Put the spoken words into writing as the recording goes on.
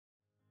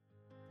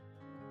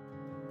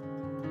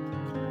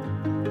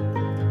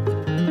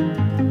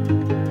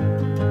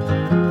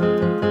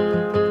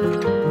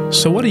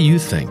So what do you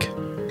think?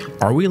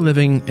 Are we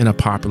living in a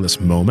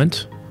populist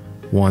moment,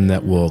 one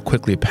that will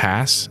quickly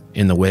pass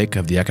in the wake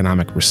of the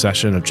economic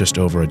recession of just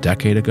over a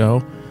decade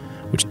ago,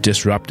 which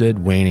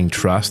disrupted waning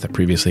trust that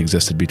previously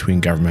existed between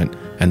government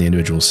and the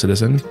individual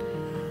citizen?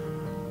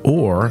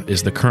 Or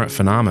is the current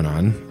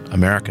phenomenon,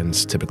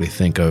 Americans typically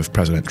think of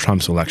President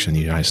Trump's election in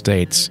the United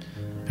States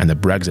and the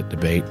Brexit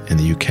debate in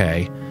the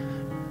UK,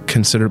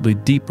 considerably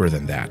deeper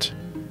than that,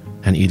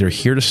 and either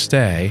here to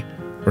stay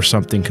or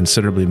something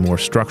considerably more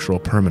structural,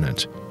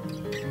 permanent?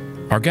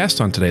 Our guest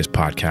on today's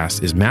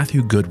podcast is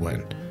Matthew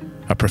Goodwin,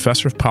 a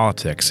professor of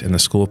politics in the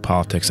School of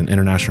Politics and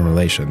International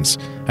Relations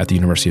at the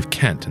University of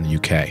Kent in the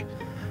UK.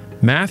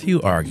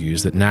 Matthew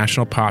argues that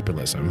national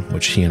populism,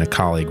 which he and a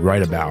colleague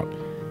write about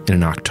in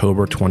an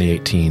October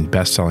 2018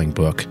 best-selling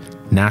book,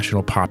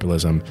 National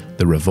Populism: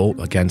 The Revolt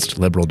Against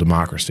Liberal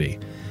Democracy,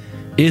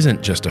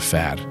 isn't just a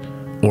fad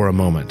or a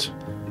moment,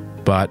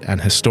 but an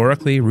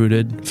historically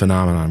rooted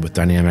phenomenon with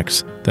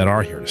dynamics that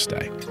are here to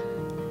stay.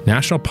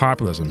 National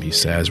populism, he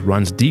says,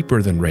 runs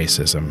deeper than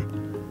racism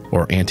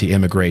or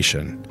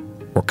anti-immigration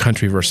or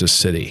country versus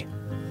city,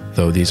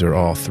 though these are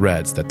all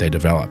threads that they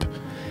develop.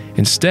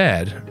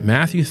 Instead,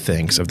 Matthew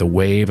thinks of the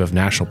wave of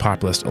national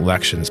populist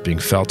elections being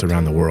felt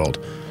around the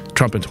world,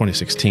 Trump in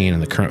 2016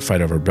 and the current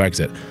fight over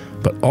Brexit,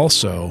 but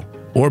also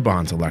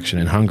Orban's election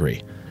in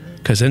Hungary,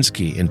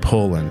 Kaczynski in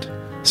Poland,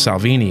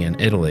 Salvini in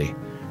Italy,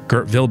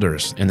 Geert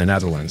Wilders in the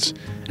Netherlands,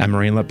 and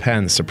Marine Le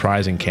Pen's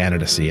surprising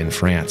candidacy in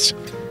France,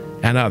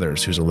 and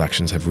others whose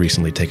elections have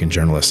recently taken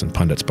journalists and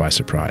pundits by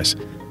surprise.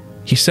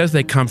 He says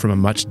they come from a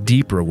much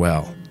deeper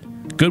well.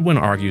 Goodwin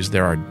argues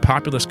there are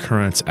populist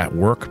currents at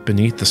work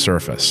beneath the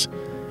surface,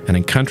 and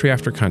in country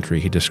after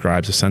country he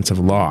describes a sense of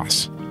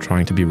loss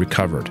trying to be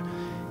recovered,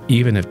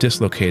 even if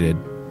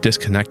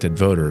disconnected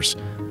voters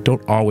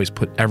don't always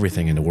put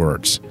everything into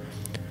words.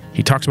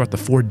 He talks about the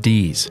 4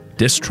 Ds: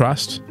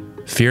 distrust,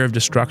 fear of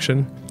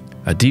destruction,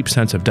 a deep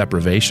sense of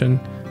deprivation,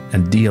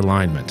 and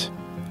de-alignment,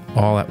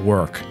 all at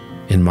work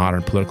in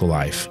modern political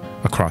life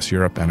across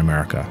Europe and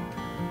America.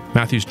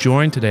 Matthew's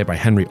joined today by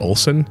Henry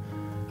Olsen,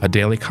 a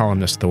daily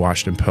columnist at The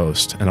Washington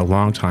Post and a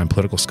longtime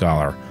political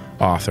scholar,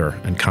 author,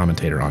 and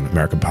commentator on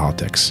American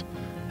politics.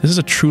 This is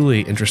a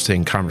truly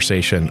interesting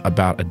conversation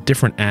about a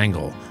different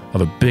angle of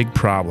a big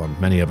problem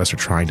many of us are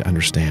trying to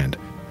understand.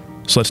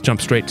 So let's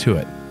jump straight to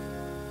it.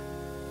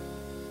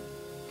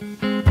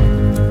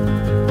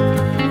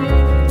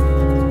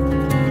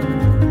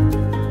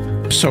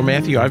 So,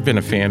 Matthew, I've been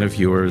a fan of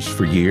yours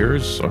for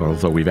years,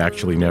 although we've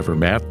actually never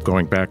met.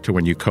 Going back to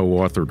when you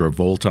co-authored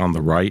Revolt on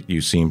the Right,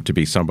 you seemed to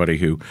be somebody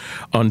who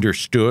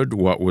understood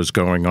what was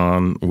going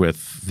on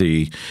with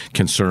the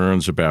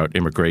concerns about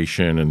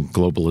immigration and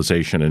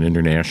globalization and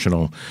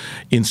international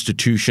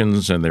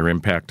institutions and their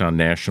impact on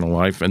national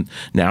life. And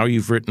now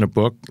you've written a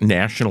book,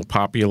 National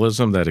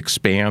Populism, that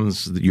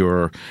expands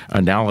your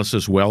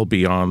analysis well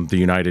beyond the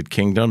United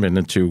Kingdom and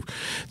into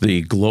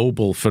the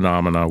global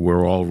phenomena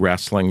we're all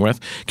wrestling with.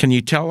 Can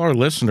you tell our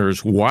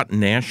listeners what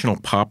national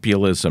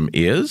populism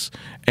is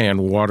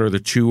and what are the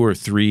 2 or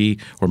 3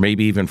 or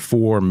maybe even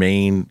 4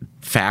 main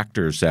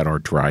factors that are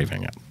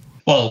driving it?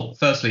 Well,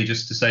 firstly,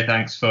 just to say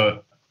thanks for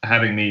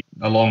having me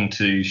along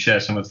to share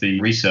some of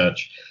the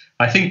research.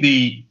 I think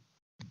the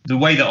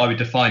way that I would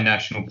define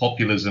national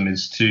populism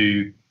is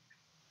to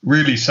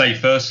really say,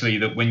 firstly,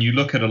 that when you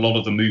look at a lot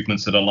of the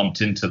movements that are lumped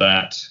into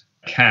that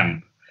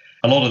camp,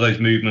 a lot of those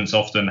movements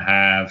often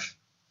have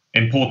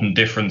important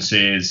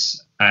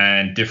differences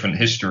and different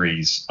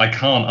histories. I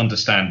can't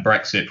understand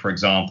Brexit, for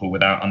example,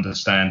 without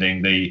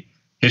understanding the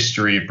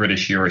history of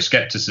British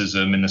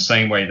Euroscepticism, in the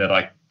same way that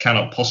I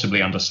cannot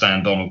possibly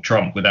understand Donald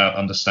Trump without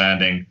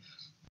understanding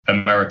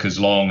America's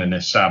long and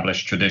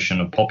established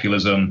tradition of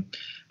populism.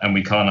 And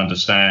we can't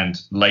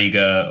understand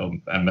Lega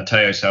and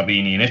Matteo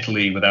Salvini in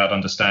Italy without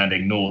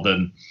understanding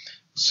northern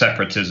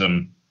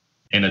separatism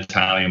in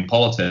Italian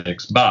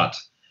politics. But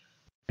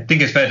I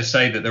think it's fair to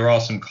say that there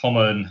are some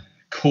common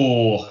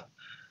core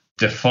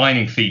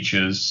defining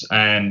features,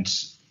 and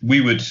we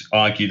would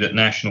argue that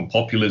national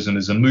populism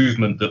is a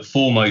movement that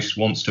foremost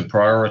wants to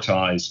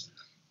prioritize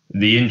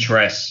the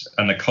interests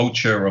and the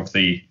culture of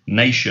the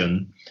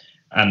nation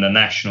and the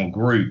national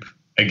group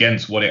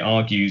against what it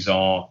argues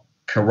are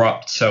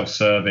corrupt,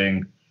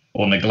 self-serving,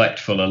 or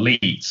neglectful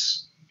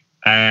elites.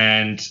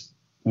 And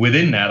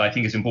within that, I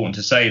think it's important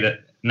to say that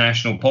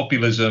national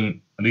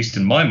populism, at least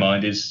in my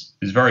mind, is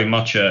very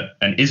much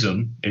an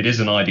ism. It is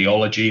an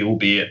ideology,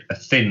 albeit a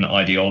thin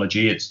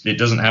ideology. It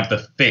doesn't have the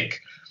thick,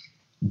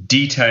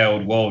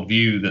 detailed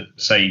worldview that,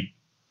 say,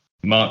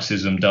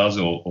 Marxism does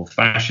or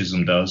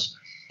fascism does,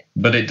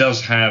 but it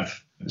does have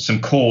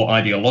some core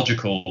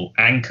ideological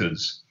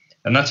anchors.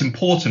 And that's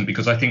important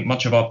because I think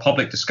much of our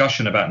public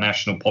discussion about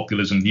national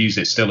populism views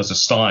it still as a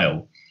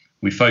style.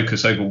 We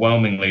focus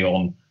overwhelmingly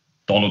on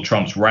Donald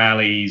Trump's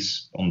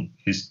rallies, on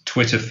his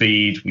Twitter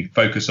feed. We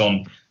focus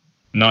on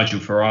Nigel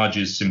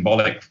Farage's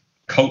symbolic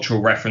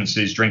cultural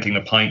references, drinking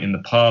a pint in the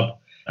pub,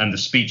 and the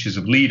speeches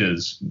of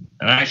leaders.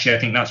 And actually, I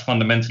think that's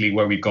fundamentally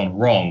where we've gone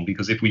wrong,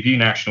 because if we view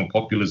national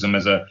populism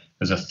as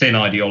a thin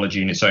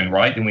ideology in its own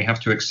right, then we have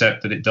to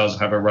accept that it does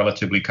have a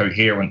relatively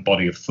coherent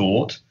body of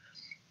thought.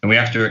 And we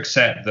have to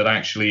accept that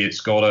actually it's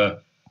got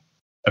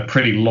a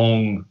pretty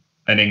long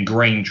and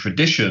ingrained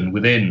tradition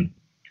within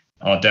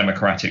our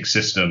democratic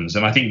systems.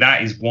 And I think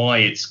that is why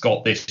it's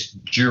got this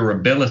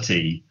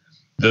durability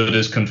that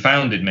has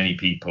confounded many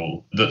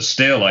people, that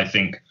still, I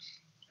think,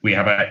 we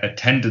have a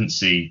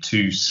tendency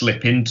to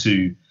slip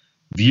into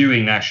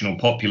viewing national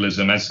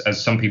populism as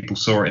some people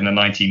saw it in the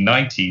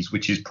 1990s,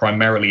 which is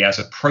primarily as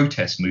a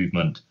protest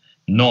movement,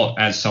 not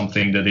as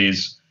something that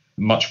is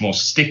much more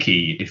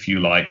sticky, if you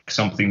like,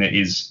 something that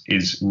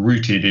is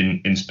rooted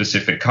in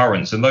specific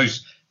currents. And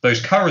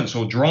those currents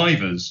or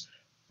drivers,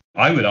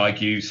 I would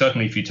argue,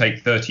 certainly if you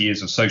take 30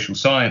 years of social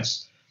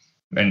science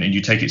and you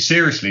take it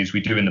seriously, as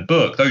we do in the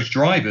book, those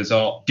drivers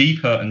are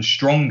deeper and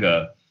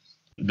stronger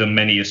than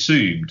many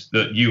assumed.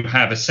 That you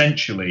have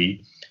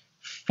essentially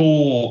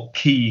four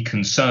key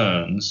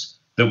concerns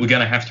that we're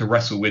going to have to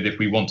wrestle with if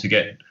we want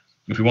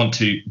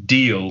to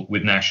deal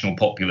with national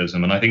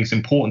populism. And I think it's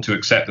important to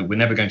accept that we're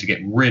never going to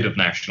get rid of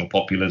national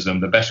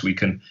populism. The best we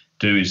can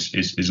do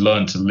is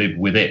learn to live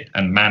with it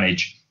and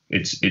manage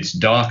its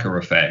darker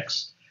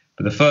effects.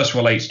 But the first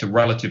relates to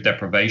relative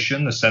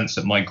deprivation, the sense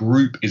that my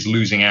group is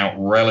losing out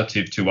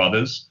relative to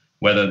others,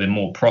 whether they're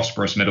more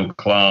prosperous middle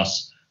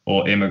class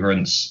or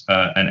immigrants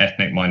and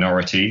ethnic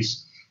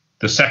minorities.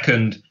 The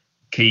second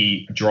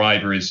key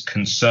driver is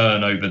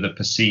concern over the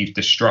perceived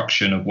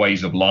destruction of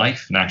ways of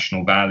life,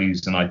 national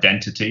values and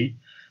identity,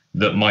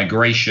 that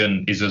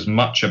migration is as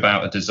much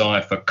about a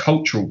desire for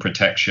cultural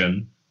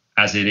protection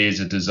as it is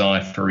a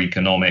desire for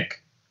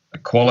economic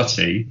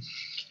equality.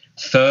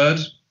 Third,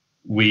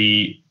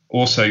 we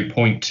also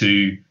point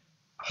to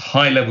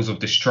high levels of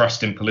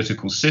distrust in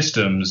political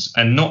systems,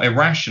 and not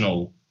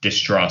irrational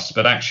distrust,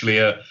 but actually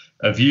a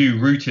view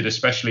rooted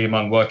especially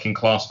among working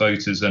class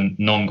voters and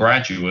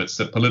non-graduates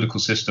that political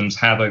systems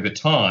have over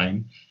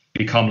time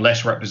become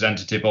less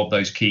representative of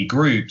those key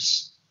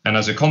groups. And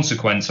as a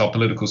consequence, our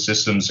political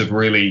systems have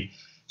really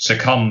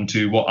succumbed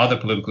to what other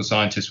political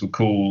scientists would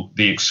call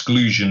the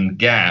exclusion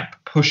gap,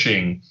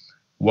 pushing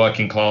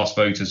working class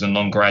voters and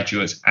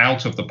non-graduates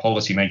out of the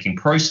policymaking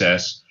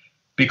process,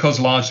 because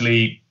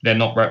largely they're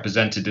not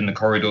represented in the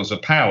corridors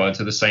of power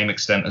to the same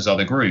extent as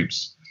other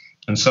groups.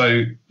 And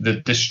so the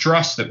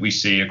distrust that we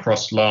see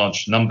across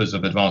large numbers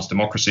of advanced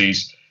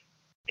democracies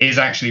is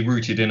actually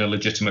rooted in a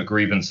legitimate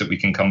grievance that we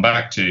can come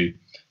back to.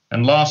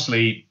 And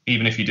lastly,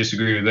 even if you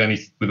disagree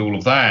with all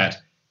of that,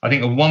 I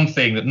think the one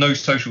thing that no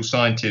social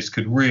scientist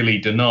could really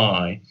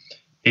deny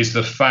is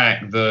the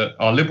fact that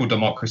our liberal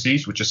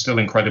democracies, which are still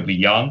incredibly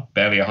young,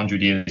 barely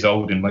 100 years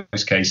old in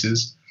most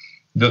cases,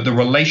 that the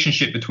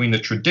relationship between the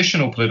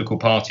traditional political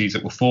parties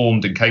that were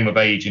formed and came of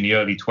age in the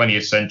early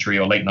 20th century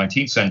or late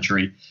 19th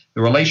century,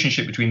 the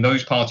relationship between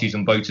those parties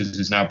and voters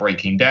is now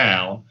breaking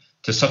down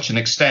to such an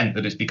extent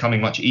that it's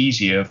becoming much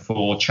easier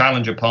for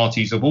challenger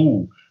parties of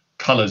all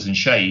colours and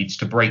shades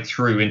to break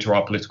through into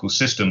our political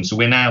system. So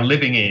we're now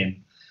living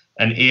in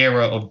an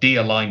era of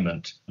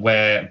de-alignment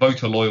where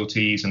voter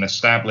loyalties and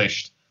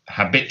established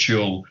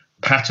habitual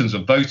patterns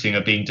of voting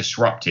are being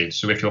disrupted.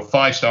 So if you're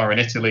five-star in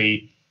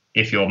Italy,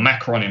 if you're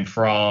Macron in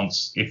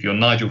France, if you're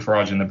Nigel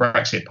Farage in the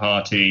Brexit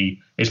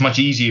Party, it's much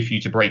easier for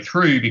you to break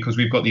through because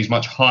we've got these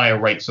much higher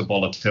rates of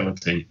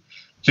volatility.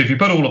 So if you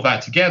put all of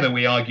that together,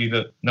 we argue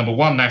that, number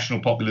one, national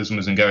populism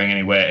isn't going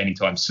anywhere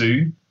anytime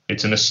soon.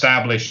 It's an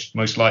established,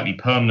 most likely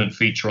permanent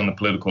feature on the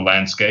political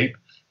landscape.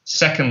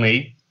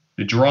 Secondly,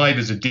 the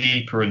drivers are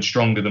deeper and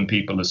stronger than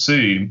people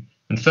assume.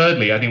 And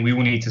thirdly, I think we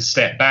will need to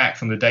step back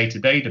from the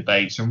day-to-day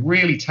debates and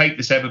really take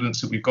this evidence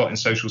that we've got in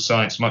social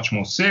science much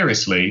more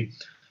seriously,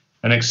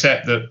 and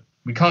accept that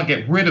we can't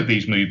get rid of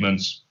these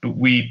movements, but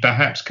we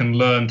perhaps can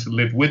learn to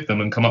live with them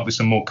and come up with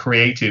some more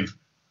creative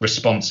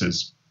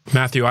responses.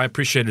 Matthew, I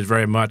appreciated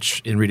very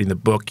much in reading the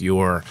book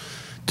your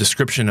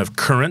description of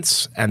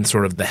currents and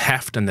sort of the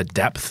heft and the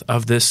depth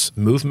of this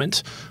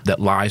movement that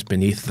lies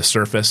beneath the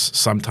surface.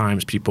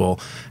 Sometimes people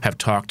have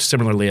talked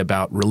similarly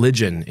about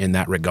religion in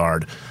that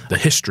regard, the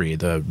history,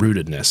 the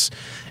rootedness.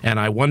 And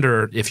I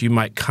wonder if you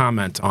might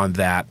comment on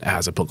that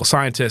as a political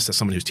scientist, as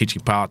someone who's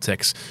teaching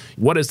politics.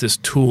 What is this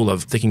tool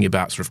of thinking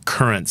about sort of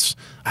currents?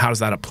 How does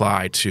that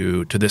apply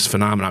to this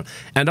phenomenon?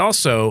 And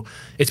also,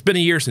 it's been a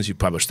year since you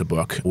published the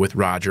book with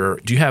Roger.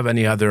 Do you have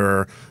any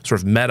other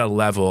sort of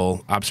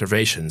meta-level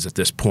observations at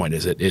this point?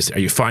 Are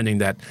you finding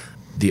that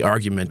the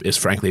argument is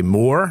frankly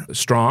more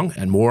strong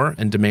and more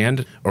in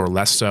demand, or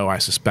less so, I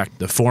suspect,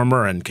 the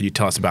former? And can you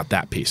tell us about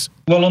that piece?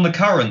 Well, on the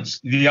currents,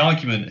 the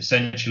argument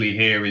essentially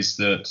here is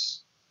that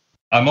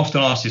I'm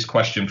often asked this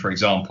question, for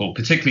example,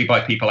 particularly by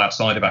people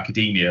outside of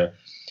academia,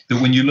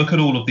 that when you look at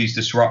all of these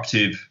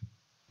disruptive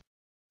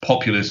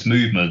populist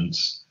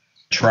movements,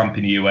 Trump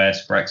in the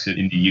US, Brexit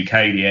in the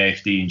UK, the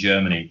AfD in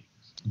Germany,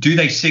 do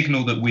they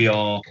signal that we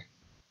are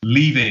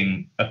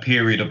leaving a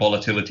period of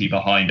volatility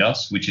behind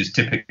us, which is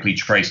typically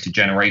traced to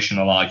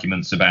generational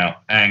arguments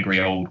about angry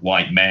old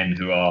white men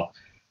who are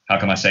how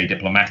can I say,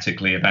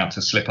 diplomatically about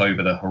to slip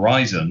over the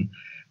horizon?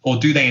 Or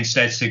do they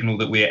instead signal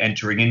that we're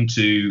entering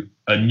into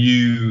a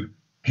new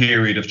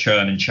period of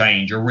churn and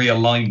change, a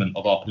realignment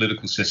of our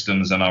political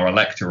systems and our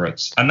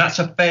electorates? And that's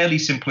a fairly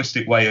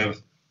simplistic way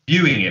of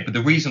viewing it. But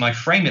the reason I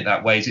frame it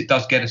that way is it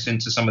does get us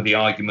into some of the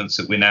arguments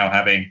that we're now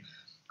having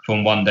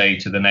from one day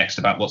to the next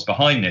about what's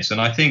behind this. And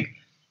I think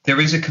there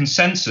is a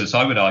consensus,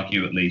 I would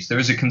argue at least, there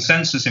is a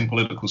consensus in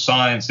political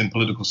science, in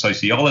political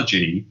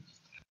sociology,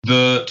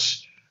 that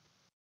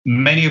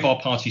many of our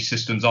party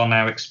systems are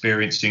now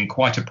experiencing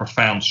quite a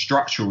profound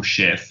structural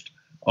shift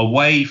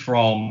away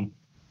from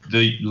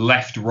the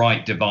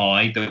left-right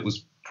divide that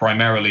was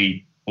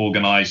primarily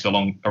organized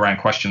around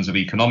questions of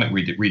economic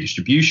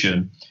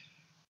redistribution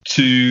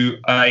to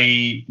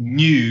a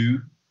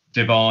new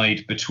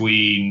divide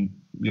between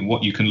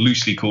what you can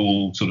loosely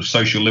call sort of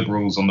social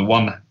liberals on the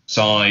one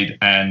side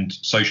and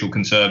social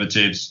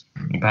conservatives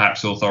and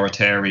perhaps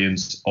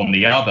authoritarians on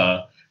the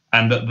other,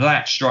 and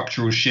that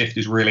structural shift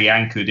is really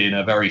anchored in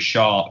a very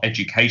sharp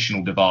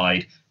educational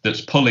divide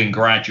that's pulling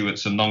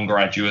graduates and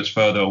non-graduates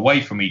further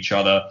away from each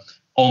other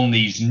on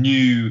these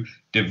new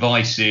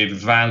divisive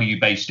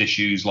value-based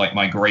issues like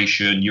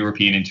migration,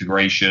 European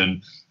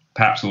integration,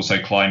 perhaps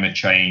also climate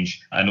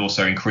change, and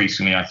also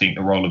increasingly, I think,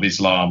 the role of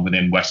Islam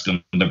within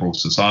Western liberal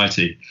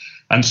society.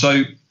 And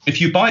so if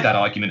you buy that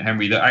argument,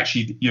 Henry, that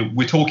actually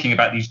we're talking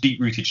about these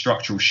deep-rooted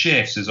structural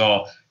shifts as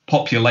our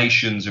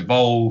populations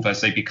evolve,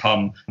 as they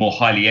become more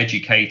highly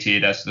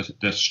educated, as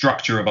the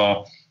structure of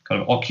our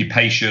kind of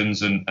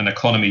occupations and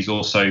economies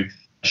also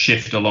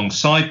shift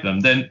alongside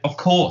them, then of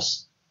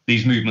course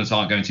these movements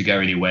aren't going to go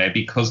anywhere,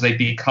 because they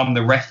become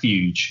the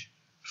refuge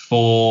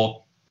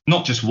for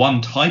not just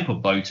one type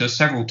of voter,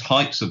 several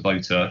types of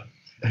voter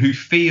who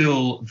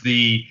feel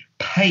the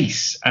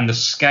pace and the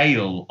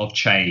scale of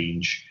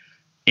change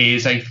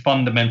is a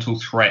fundamental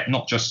threat,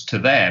 not just to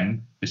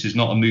them. This is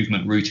not a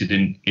movement rooted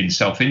in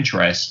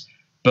self-interest,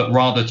 but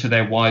rather to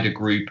their wider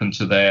group and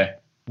to their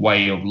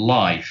way of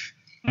life.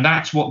 And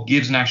that's what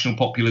gives national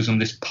populism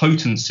this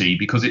potency,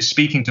 because it's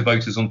speaking to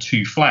voters on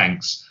two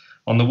flanks.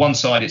 On the one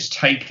side, it's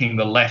taking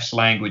the left's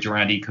language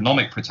around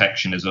economic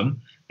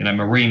protectionism.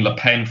 Marine Le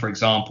Pen, for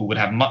example, would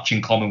have much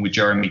in common with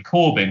Jeremy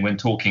Corbyn when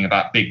talking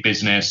about big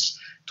business,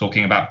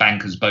 talking about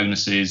bankers'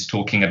 bonuses,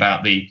 talking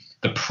about the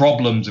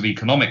problems of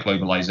economic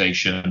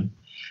globalization.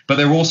 But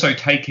they're also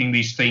taking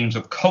these themes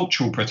of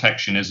cultural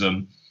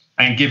protectionism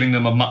and giving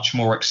them a much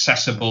more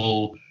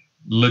accessible,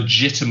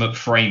 legitimate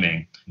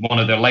framing. One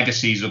of the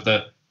legacies of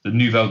the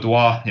Nouvelle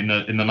Droite in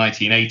the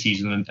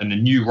 1980s and the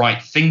new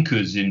right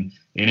thinkers in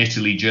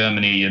Italy,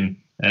 Germany, and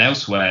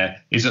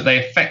elsewhere is that they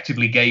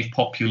effectively gave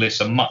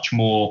populists a much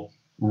more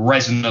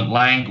resonant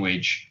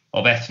language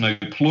of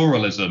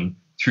ethno-pluralism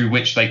through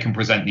which they can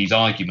present these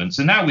arguments.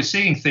 And now we're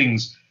seeing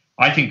things,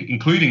 I think,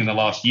 including in the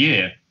last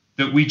year,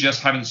 that we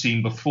just haven't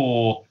seen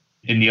before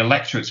in the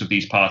electorates of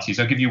these parties.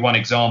 I'll give you one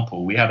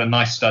example. We had a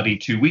nice study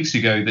 2 weeks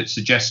ago that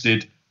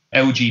suggested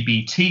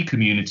LGBT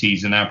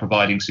communities are now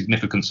providing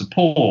significant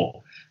support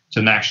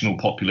to national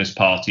populist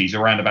parties.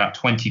 Around about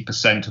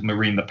 20% of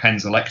Marine Le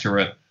Pen's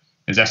electorate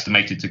is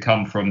estimated to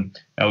come from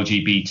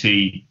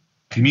LGBT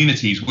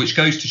communities, which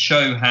goes to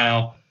show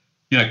how,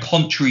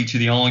 contrary to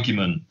the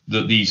argument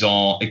that these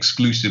are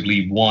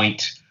exclusively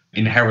white,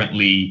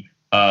 inherently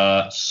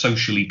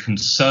socially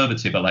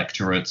conservative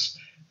electorates,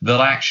 that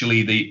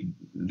actually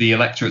the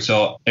electorates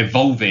are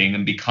evolving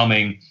and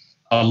becoming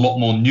a lot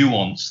more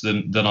nuanced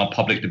than our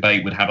public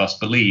debate would have us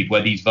believe,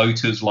 where these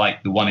voters,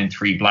 like the 1 in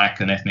 3 black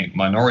and ethnic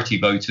minority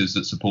voters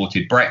that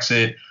supported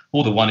Brexit,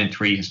 or the 1 in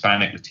 3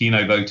 Hispanic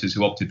Latino voters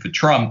who opted for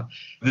Trump,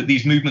 that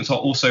these movements are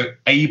also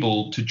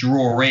able to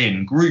draw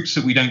in groups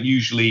that we don't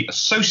usually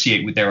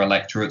associate with their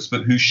electorates,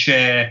 but who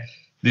share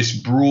this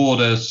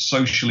broader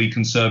socially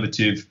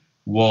conservative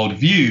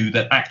worldview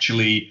that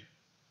actually,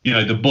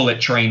 the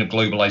bullet train of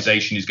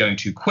globalization is going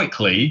too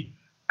quickly,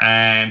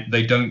 and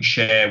they don't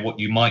share what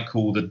you might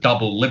call the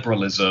double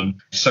liberalism,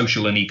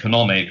 social and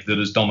economic, that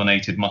has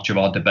dominated much of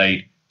our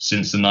debate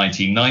since the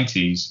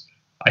 1990s.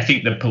 I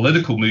think the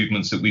political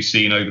movements that we've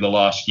seen over the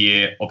last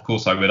year, of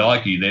course, I would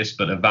argue this,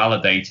 but have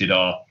validated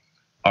our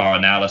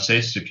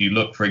analysis. If you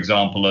look, for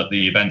example, at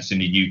the events in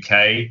the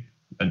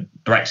UK,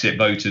 Brexit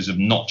voters have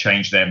not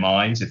changed their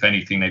minds. If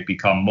anything, they've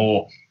become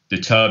more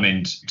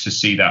determined to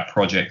see that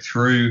project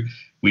through.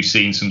 We've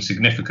seen some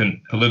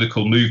significant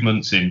political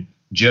movements in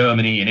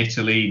Germany and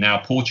Italy, now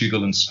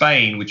Portugal and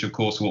Spain, which of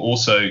course were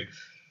also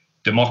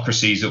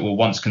democracies that were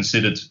once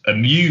considered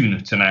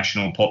immune to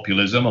national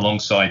populism,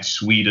 alongside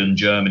Sweden,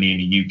 Germany,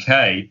 and the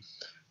UK.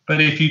 But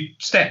if you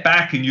step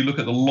back and you look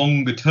at the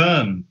longer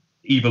term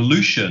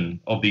evolution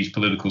of these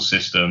political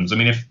systems,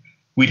 if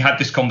we'd had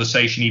this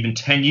conversation even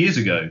 10 years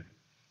ago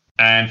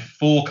and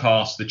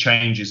forecast the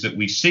changes that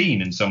we've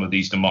seen in some of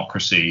these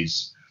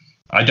democracies,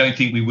 I don't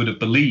think we would have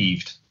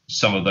believed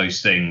some of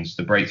those things,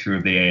 the breakthrough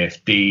of the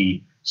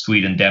AfD,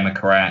 Sweden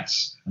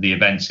Democrats, the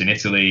events in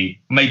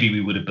Italy. Maybe we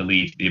would have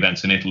believed the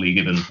events in Italy,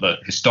 given the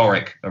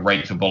historic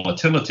rate of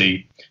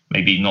volatility,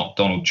 maybe not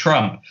Donald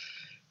Trump.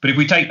 But if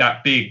we take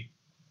that big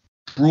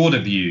broader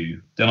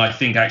view, then I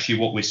think actually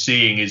what we're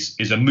seeing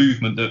is a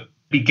movement that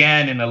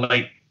began in the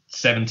late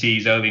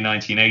 70s, early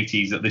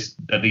 1980s,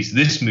 at least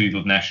this move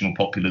of national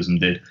populism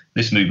did,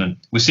 this movement.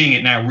 We're seeing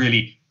it now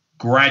really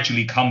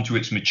gradually come to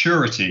its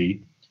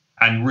maturity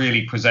and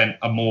really present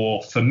a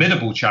more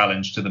formidable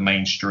challenge to the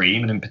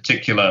mainstream, and in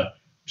particular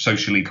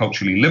socially,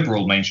 culturally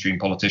liberal mainstream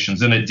politicians,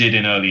 than it did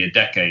in earlier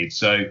decades.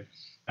 So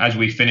as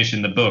we finish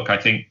in the book, I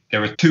think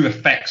there are two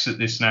effects that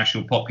this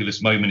national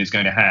populist moment is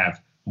going to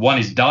have. One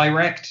is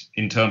direct,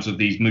 in terms of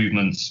these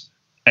movements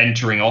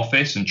entering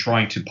office and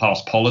trying to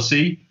pass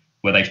policy,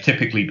 where they've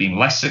typically been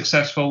less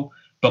successful.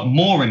 But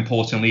more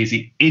importantly is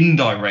the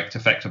indirect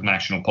effect of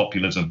national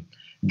populism,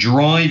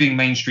 driving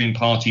mainstream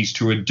parties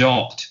to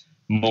adopt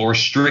more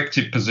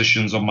restrictive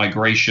positions on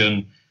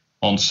migration,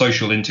 on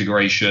social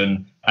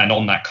integration, and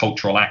on that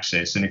cultural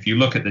axis. And if you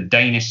look at the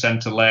Danish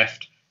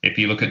centre-left, if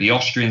you look at the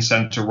Austrian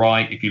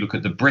centre-right, if you look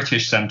at the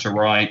British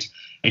centre-right,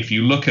 if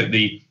you look at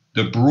the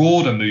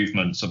broader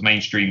movements of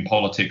mainstream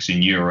politics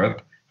in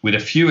Europe, with a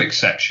few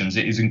exceptions,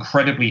 it is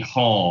incredibly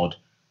hard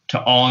to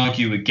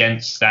argue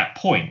against that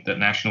point, that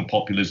national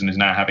populism is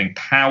now having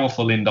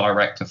powerful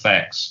indirect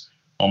effects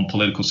on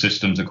political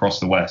systems across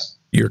the West.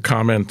 Your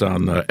comment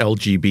on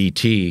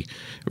LGBT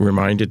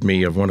reminded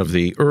me of one of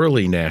the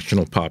early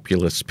national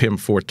populists, Pim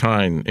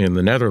Fortuyn, in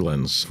the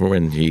Netherlands,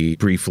 when he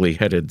briefly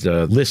headed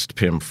List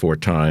Pim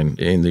Fortuyn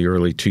in the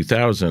early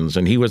 2000s.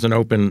 And he was an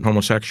open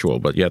homosexual,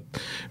 but yet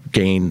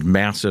gained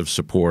massive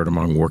support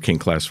among working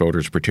class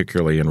voters,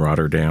 particularly in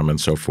Rotterdam and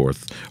so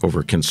forth,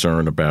 over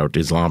concern about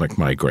Islamic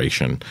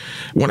migration.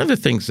 One of the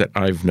things that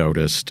I've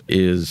noticed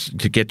is,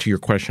 to get to your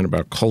question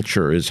about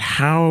culture, is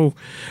how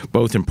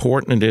both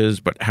important it is,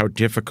 but how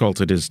difficult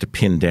it is to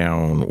pin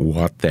down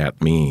what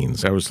that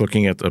means. I was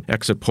looking at the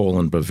exit poll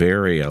in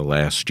Bavaria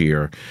last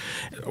year.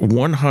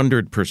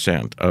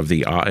 100% of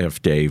the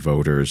AfD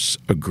voters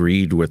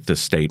agreed with the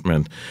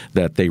statement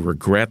that they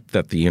regret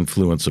that the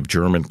influence of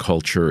German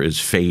culture is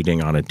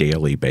fading on a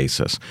daily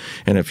basis.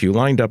 And if you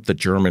lined up the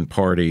German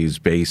parties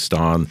based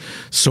on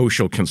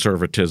social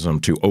conservatism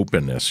to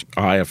openness,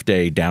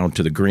 AfD down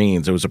to the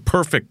Greens, it was a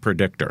perfect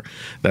predictor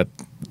that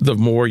the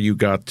more you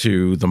got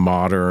to the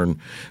modern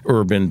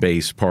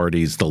urban-based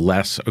parties, the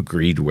less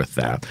agreed with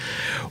that.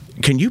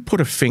 Can you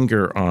put a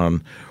finger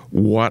on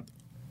what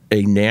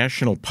a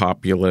national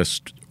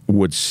populist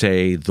would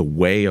say the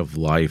way of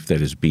life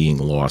that is being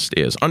lost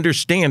is,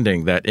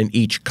 understanding that in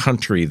each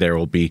country there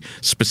will be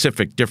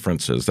specific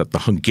differences, that the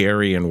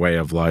Hungarian way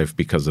of life,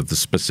 because of the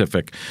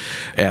specific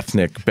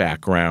ethnic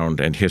background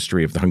and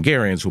history of the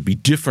Hungarians, will be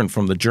different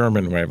from the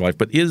German way of life.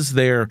 But is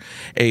there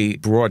a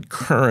broad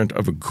current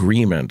of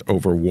agreement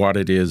over what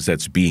it is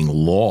that's being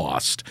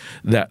lost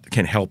that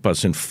can help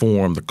us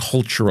inform the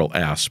cultural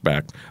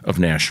aspect of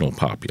national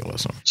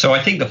populism? So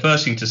I think the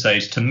first thing to say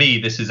is, to me,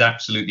 this is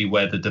absolutely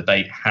where the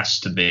debate has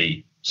to be.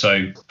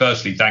 So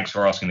firstly, thanks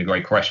for asking the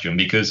great question,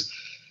 because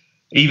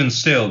even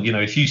still,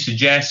 if you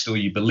suggest or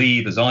you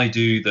believe, as I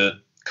do, that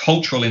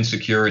cultural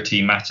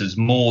insecurity matters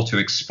more to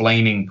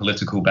explaining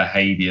political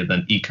behavior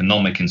than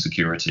economic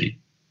insecurity,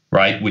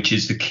 right, which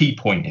is the key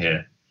point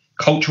here.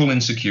 Cultural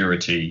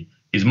insecurity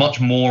is much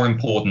more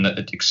important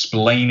at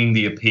explaining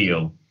the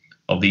appeal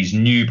of these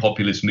new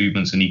populist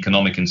movements and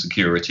economic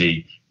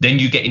insecurity. Then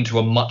you get into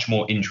a much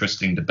more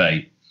interesting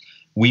debate.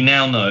 We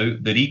now know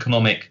that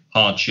economic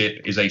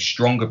hardship is a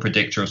stronger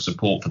predictor of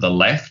support for the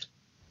left,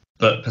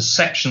 but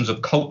perceptions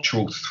of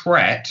cultural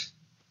threat,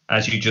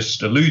 as you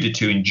just alluded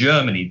to in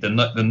Germany, the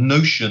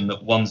notion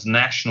that one's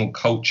national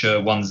culture,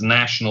 one's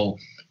national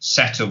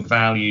set of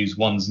values,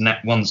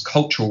 one's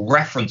cultural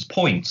reference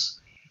points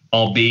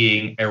are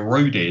being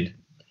eroded,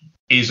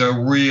 is a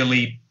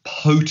really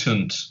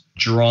potent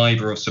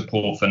driver of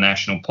support for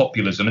national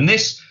populism. And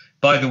this,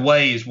 by the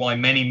way, is why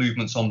many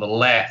movements on the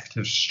left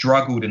have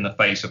struggled in the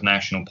face of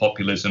national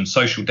populism.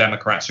 Social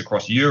democrats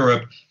across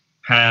Europe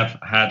have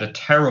had a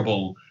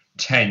terrible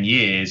 10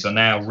 years, are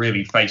now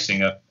really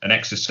facing an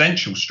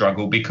existential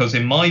struggle, because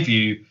in my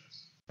view,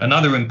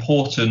 another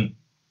important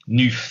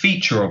new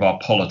feature of our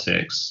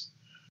politics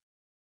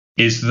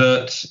is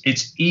that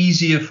it's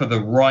easier for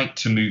the right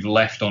to move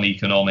left on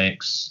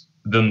economics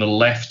than the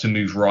left to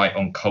move right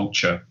on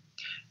culture.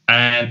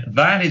 And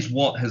that is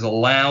what has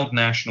allowed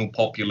national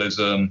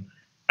populism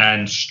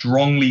and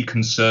strongly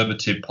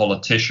conservative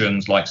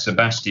politicians like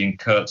Sebastian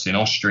Kurz in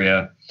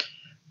Austria,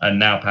 and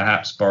now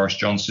perhaps Boris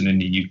Johnson in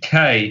the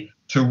UK,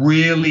 to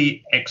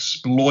really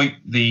exploit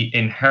the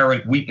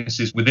inherent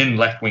weaknesses within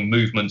left-wing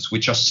movements,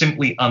 which are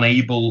simply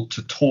unable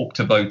to talk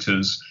to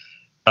voters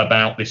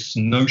about this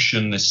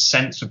notion, this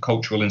sense of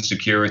cultural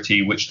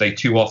insecurity, which they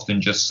too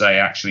often just say,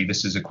 actually,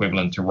 this is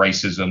equivalent to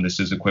racism, this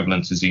is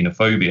equivalent to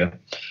xenophobia.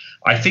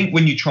 I think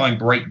when you try and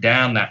break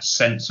down that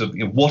sense of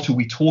what are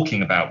we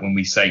talking about when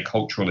we say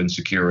cultural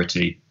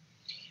insecurity,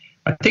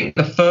 I think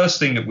the first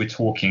thing that we're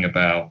talking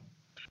about,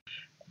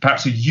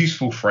 perhaps a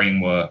useful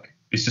framework,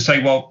 is to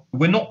say, well,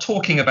 we're not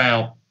talking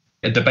about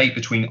a debate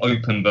between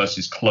open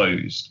versus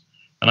closed.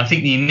 And I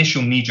think the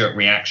initial knee-jerk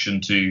reaction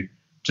to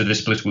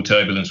this political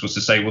turbulence was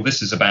to say, well,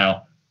 this is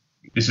about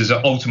this is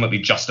ultimately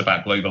just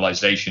about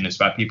globalization. It's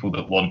about people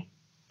that want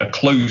a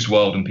closed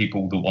world and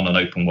people that want an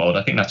open world.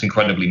 I think that's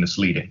incredibly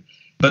misleading.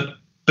 But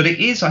it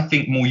is, I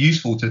think, more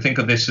useful to think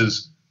of this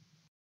as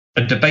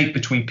a debate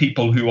between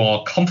people who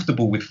are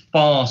comfortable with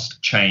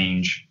fast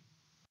change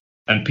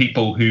and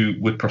people who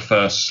would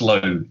prefer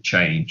slow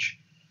change.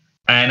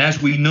 And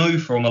as we know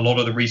from a lot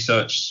of the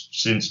research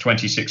since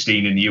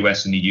 2016 in the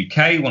US and the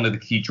UK, one of the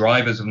key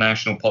drivers of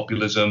national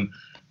populism,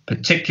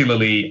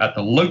 particularly at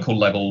the local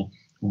level,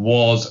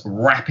 was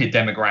rapid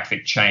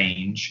demographic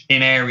change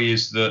in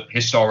areas that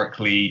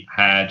historically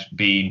had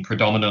been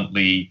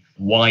predominantly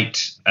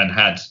white and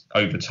had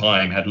over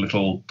time had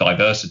little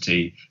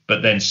diversity,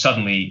 but then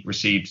suddenly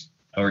received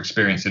or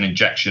experienced an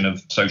injection of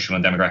social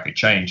and demographic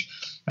change.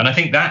 And I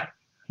think that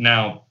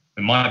now,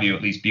 in my view,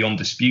 at least beyond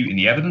dispute in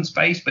the evidence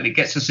base, but it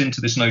gets us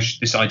into this notion,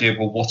 this idea of,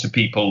 well, what are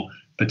people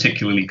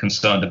particularly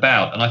concerned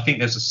about? And I think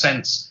there's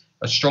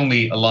a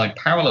strongly aligned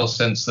parallel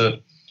sense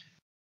that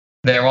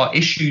there are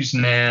issues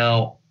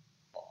now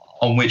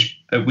on which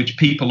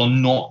people are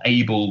not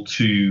able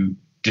to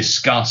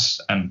discuss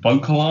and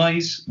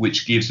vocalize,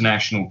 which gives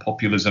national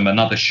populism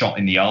another shot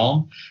in the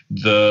arm.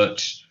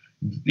 That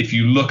if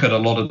you look at a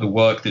lot of the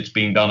work that's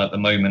being done at the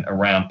moment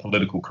around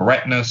political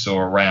correctness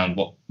or around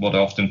what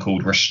are often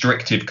called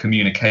restrictive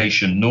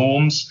communication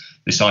norms,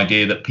 this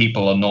idea that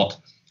people are not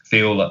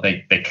feel that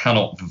they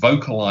cannot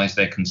vocalize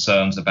their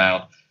concerns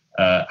about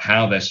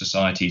how their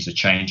societies are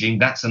changing,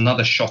 that's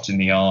another shot in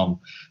the arm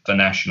for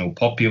national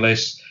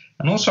populists.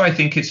 And also, I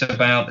think it's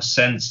about the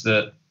sense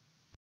that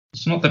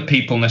it's not that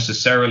people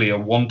necessarily are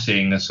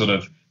wanting a sort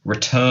of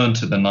return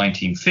to the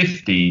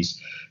 1950s,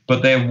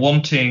 but they're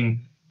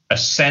wanting a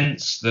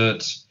sense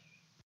that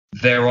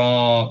there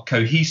are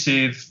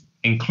cohesive,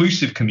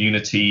 inclusive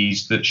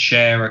communities that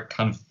share a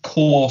kind of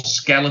core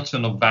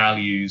skeleton of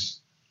values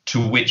to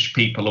which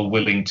people are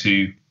willing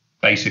to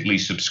basically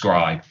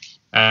subscribe.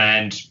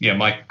 And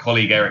my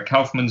colleague Eric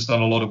Kaufman's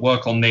done a lot of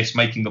work on this,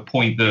 making the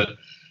point that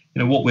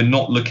what we're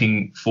not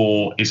looking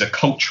for is a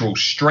cultural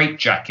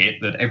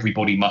straitjacket that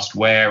everybody must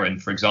wear.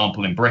 And for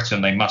example, in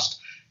Britain, they must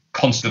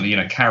constantly,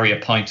 carry a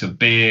pint of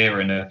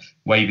beer and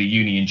wave a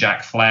Union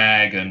Jack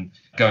flag and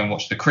go and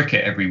watch the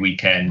cricket every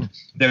weekend.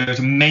 There is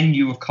a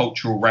menu of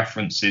cultural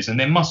references, and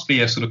there must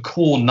be a sort of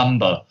core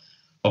number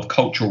of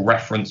cultural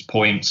reference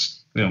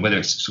points, whether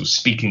it's sort of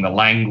speaking the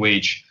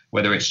language,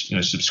 whether it's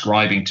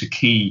subscribing to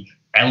key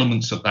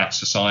elements of that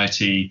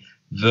society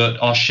that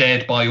are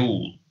shared by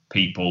all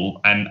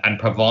people and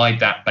provide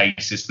that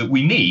basis that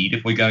we need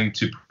if we're going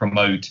to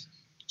promote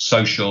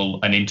social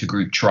and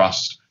intergroup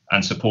trust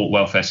and support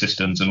welfare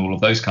systems and all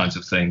of those kinds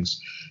of things.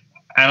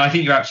 And I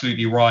think you're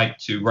absolutely right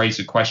to raise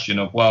a question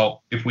of,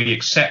 well, if we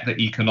accept that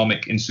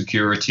economic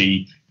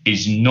insecurity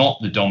is not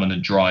the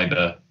dominant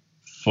driver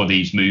for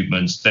these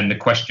movements, then the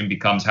question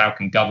becomes, how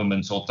can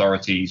governments,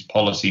 authorities,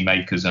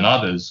 policymakers and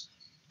others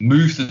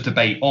move the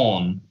debate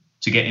on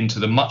to get into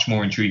the much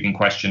more intriguing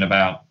question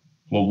about,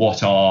 well,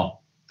 what are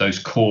those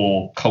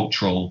core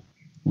cultural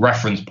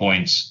reference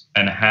points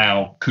and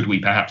how could we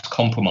perhaps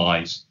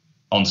compromise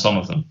on some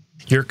of them?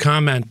 Your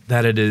comment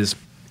that it is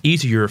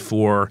easier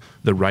for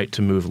the right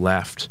to move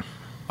left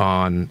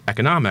on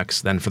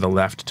economics than for the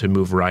left to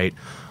move right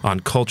on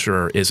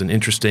culture is an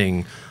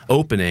interesting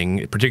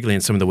opening, particularly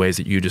in some of the ways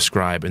that you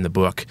describe in the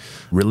book.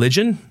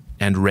 Religion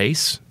and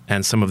race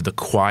and some of the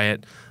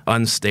quiet,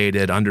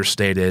 unstated,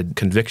 understated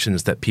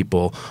convictions that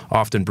people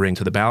often bring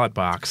to the ballot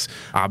box.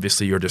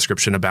 Obviously, your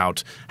description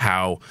about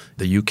how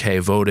the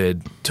UK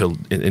voted to,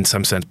 in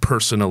some sense,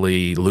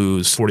 personally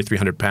lose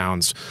 4,300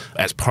 pounds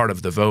as part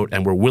of the vote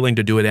and were willing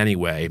to do it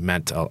anyway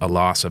meant a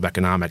loss of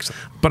economics.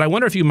 But I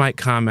wonder if you might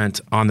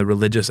comment on the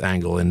religious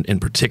angle in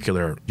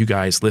particular. You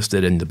guys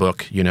listed in the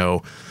book,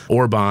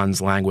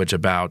 Orban's language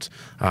about,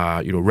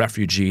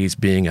 refugees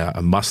being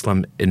a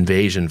Muslim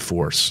invasion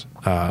force.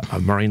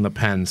 Marine Le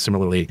Pen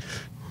similarly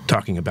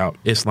talking about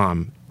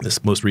Islam,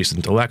 this most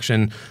recent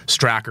election.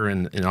 Stracker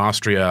in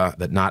Austria,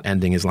 that not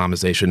ending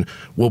Islamization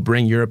will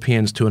bring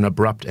Europeans to an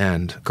abrupt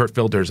end. Kurt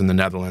Wilders in the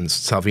Netherlands,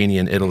 Salvini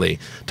in Italy,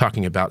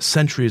 talking about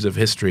centuries of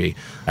history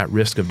at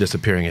risk of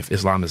disappearing if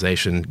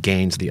Islamization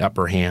gains the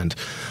upper hand.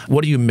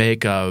 What do you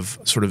make of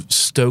sort of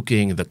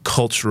stoking the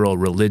cultural,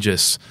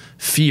 religious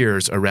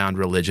fears around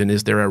religion?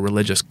 Is there a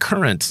religious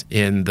current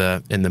in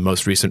the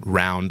most recent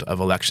round of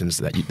elections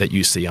that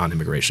you see on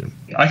immigration?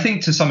 I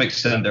think to some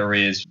extent there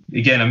is.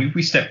 Again, if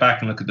we step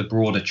back and look at the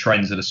broader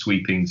trends that are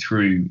sweeping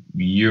through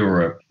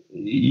Europe,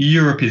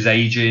 Europe is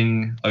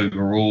aging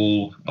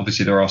overall.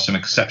 Obviously, there are some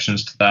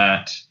exceptions to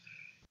that.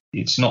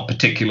 It's not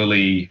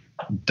particularly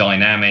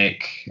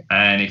dynamic.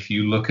 And if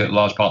you look at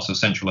large parts of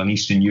Central and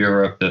Eastern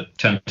Europe that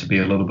tend to be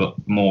a little bit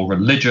more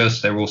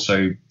religious, they're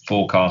also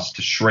forecast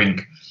to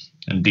shrink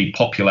and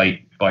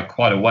depopulate by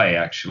quite a way,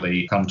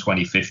 actually, come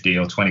 2050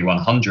 or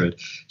 2100.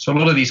 So a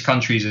lot of these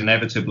countries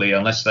inevitably,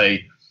 unless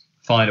they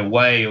find a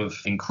way of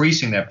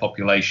increasing their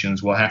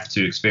populations, will have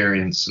to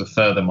experience a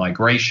further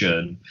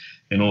migration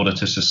in order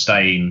to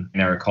sustain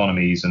their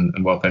economies and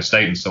welfare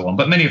state and so on.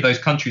 But many of those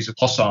countries are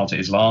hostile to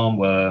Islam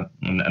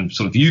and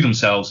sort of view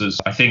themselves as,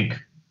 I think,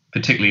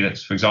 particularly that,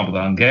 for example,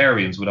 the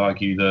Hungarians would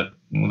argue that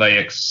they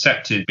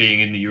accepted being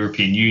in the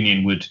European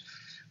Union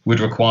would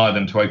require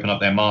them to open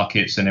up their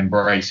markets and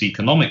embrace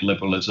economic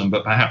liberalism,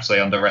 but perhaps they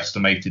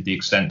underestimated the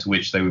extent to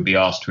which they would be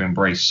asked to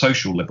embrace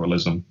social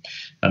liberalism.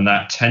 And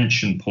that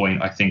tension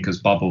point, I think, has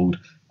bubbled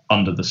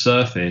under the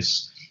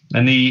surface.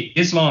 And the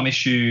Islam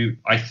issue,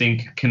 I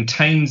think,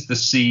 contains the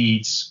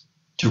seeds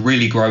to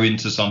really grow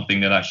into something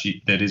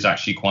that is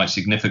actually quite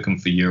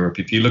significant for Europe.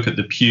 If you look at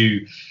the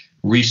Pew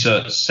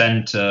Research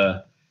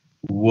Center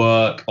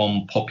work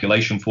on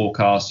population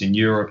forecasts in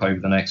Europe over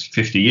the next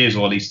 50 years,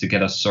 or at least to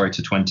get us, to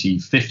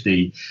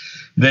 2050,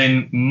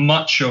 then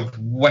much of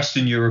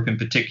Western Europe in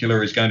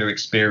particular is going to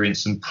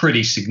experience some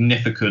pretty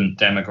significant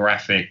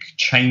demographic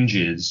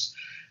changes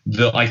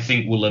that I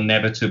think will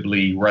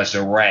inevitably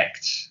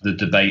resurrect the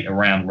debate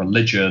around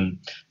religion,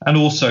 and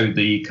also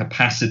the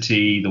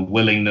capacity, the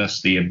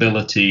willingness, the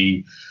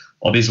ability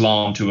of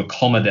Islam to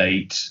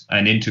accommodate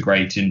and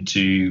integrate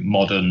into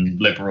modern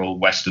liberal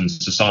Western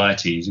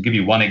societies. I'll give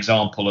you one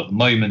example. At the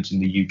moment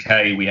in the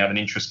UK, we have an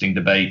interesting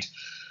debate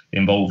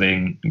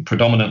involving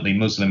predominantly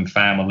Muslim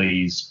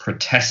families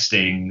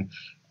protesting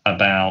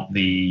about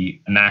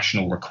the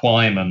national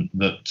requirement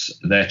that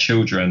their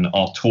children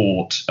are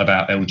taught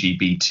about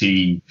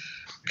LGBT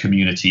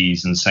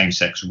communities and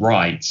same-sex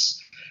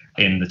rights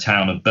in the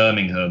town of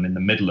Birmingham in the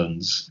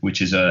Midlands, which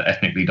is an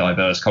ethnically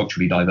diverse,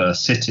 culturally diverse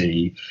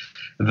city.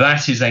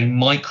 That is a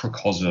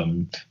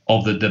microcosm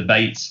of the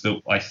debates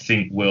that I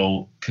think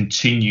will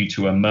continue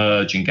to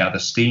emerge and gather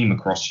steam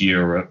across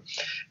Europe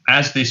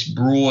as this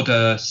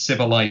broader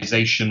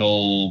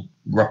civilizational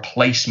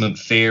replacement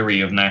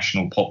theory of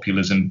national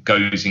populism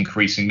goes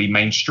increasingly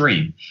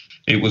mainstream.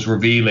 It was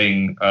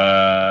revealing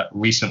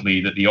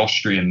recently that the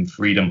Austrian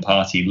Freedom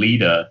Party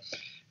leader,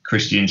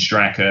 Christian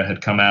Strache,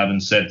 had come out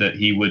and said that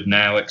he would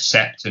now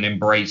accept and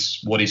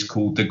embrace what is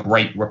called the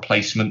Great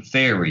Replacement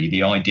Theory,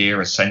 the idea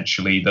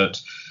essentially that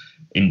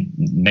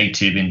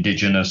native,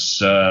 indigenous,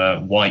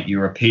 white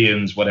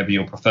Europeans, whatever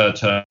your preferred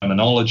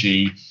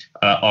terminology,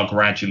 are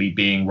gradually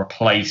being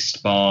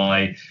replaced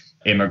by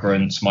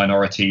immigrants,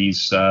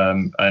 minorities,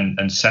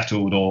 and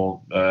settled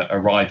or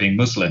arriving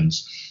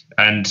Muslims.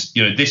 And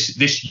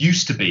this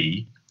used to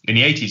be in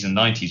the 80s and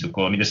 90s, of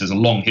course. I mean, this is a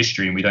long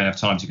history and we don't have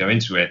time to go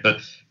into it.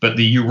 But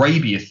the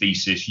Eurabia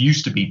thesis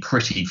used to be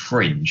pretty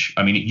fringe.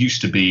 I mean, it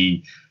used to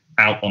be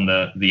out on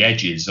the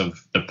edges of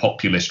the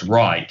populist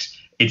right.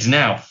 It's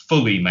now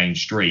fully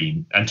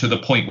mainstream, and to the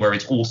point where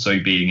it's also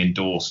being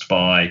endorsed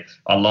by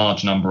a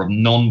large number of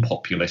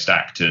non-populist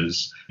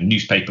actors,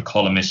 newspaper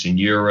columnists in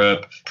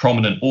Europe,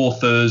 prominent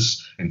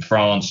authors in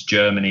France,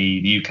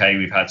 Germany, the UK.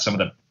 We've had some of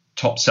the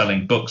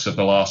top-selling books of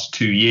the last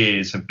 2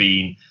 years have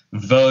been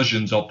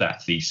versions of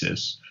that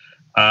thesis.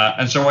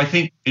 And so I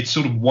think it's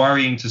sort of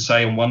worrying to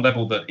say on one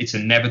level that it's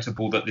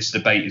inevitable that this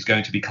debate is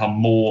going to become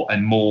more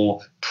and more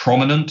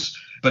prominent,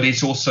 but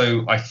it's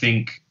also, I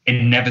think,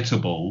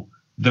 inevitable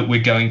that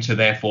we're going to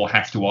therefore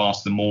have to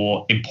ask the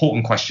more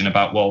important question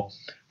about, well,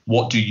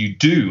 what do you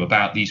do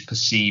about these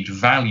perceived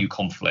value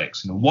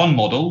conflicts? And one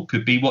model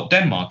could be what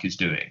Denmark is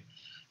doing.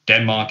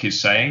 Denmark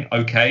is saying,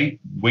 OK,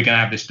 we're going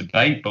to have this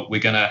debate, but we're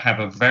going to have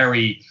a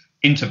very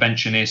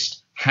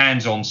interventionist,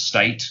 hands-on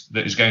state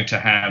that is going to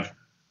have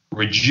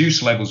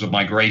reduced levels of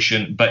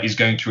migration, but is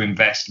going to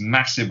invest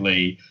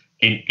massively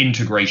in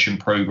integration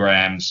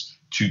programs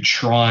to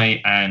try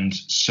and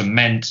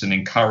cement and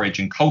encourage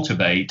and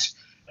cultivate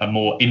a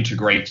more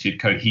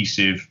integrated,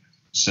 cohesive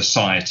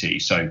society.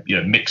 So,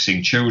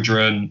 mixing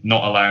children,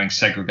 not allowing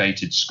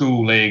segregated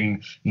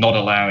schooling, not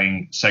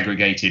allowing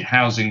segregated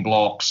housing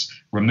blocks,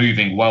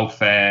 removing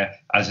welfare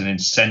as an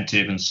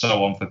incentive and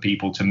so on for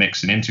people to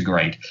mix and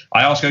integrate.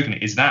 I ask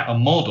openly, is that a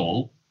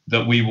model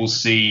that we will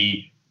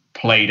see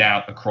played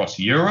out across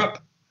Europe?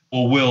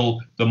 Or will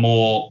the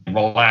more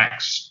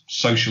relaxed,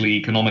 socially,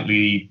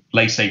 economically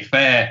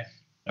laissez-faire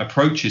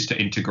approaches to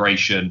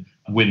integration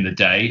win the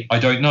day? I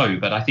don't know,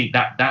 but I think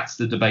that's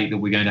the debate that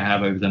we're going to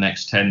have over the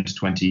next 10 to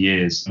 20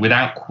 years,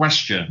 without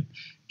question,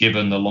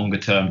 given the longer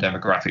term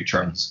demographic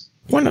trends.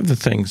 One of the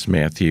things,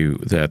 Matthew,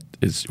 that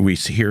we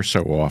hear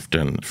so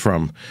often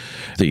from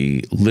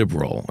the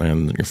liberal,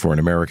 and for an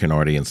American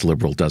audience,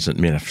 liberal doesn't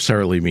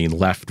necessarily mean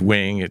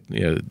left-wing.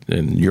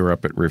 In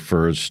Europe, it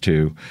refers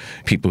to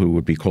people who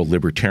would be called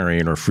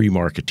libertarian or free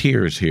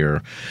marketeers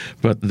here.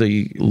 But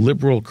the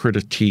liberal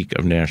critique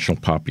of national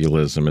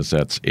populism is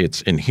that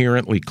it's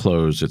inherently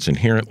closed, it's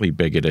inherently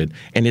bigoted,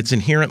 and it's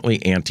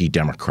inherently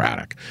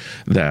anti-democratic.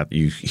 That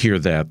you hear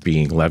that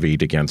being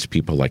levied against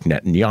people like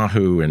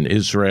Netanyahu in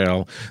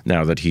Israel,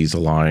 now that he's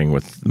allying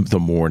with the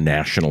more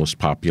nationalist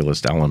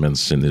populist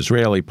elements in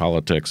Israeli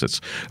politics.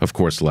 It's, of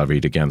course,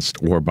 levied against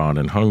Orban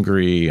in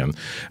Hungary and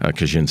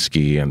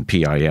Kaczynski and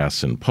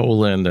PIS in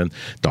Poland and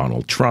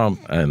Donald Trump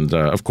and,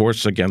 of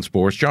course, against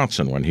Boris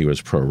Johnson when he was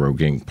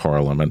proroguing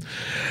Parliament.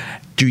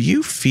 Do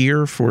you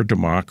fear for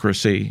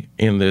democracy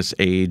in this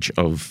age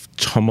of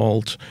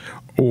tumult,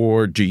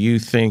 Or do you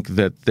think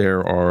that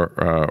there are,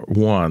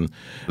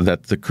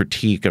 that the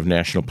critique of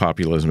national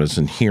populism is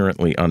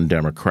inherently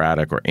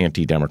undemocratic or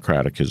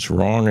anti-democratic is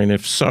wrong? And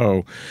if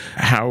so,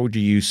 how do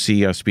you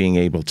see us being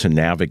able to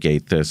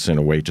navigate this in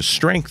a way to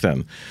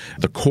strengthen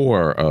the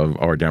core of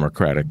our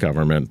democratic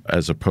government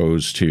as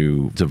opposed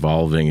to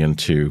devolving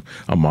into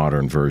a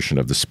modern version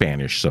of the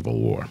Spanish Civil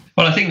War?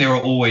 Well, I think there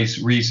are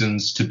always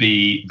reasons to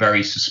be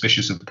very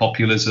suspicious of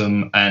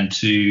populism and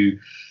to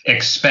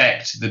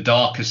expect the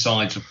darker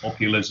sides of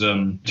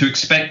populism, to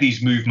expect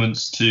these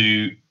movements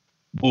to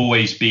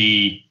always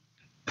be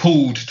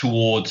pulled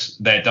towards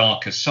their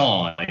darker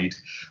side.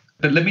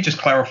 But let me just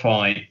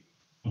clarify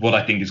what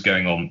I think is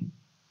going on.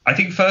 I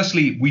think,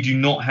 firstly, we do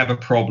not have a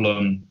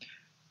problem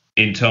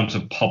in terms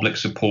of public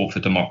support for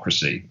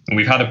democracy. And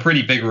we've had a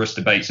pretty vigorous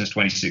debate since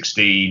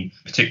 2016,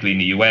 particularly in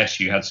the US.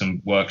 You had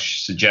some work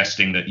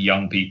suggesting that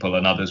young people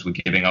and others were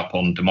giving up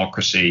on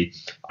democracy.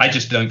 I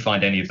just don't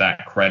find any of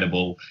that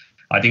credible.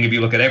 I think if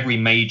you look at every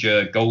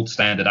major gold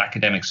standard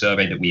academic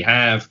survey that we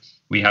have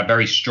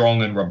very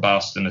strong and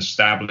robust and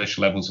established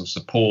levels of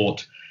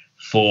support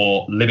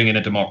for living in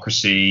a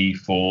democracy,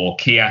 for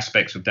key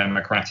aspects of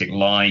democratic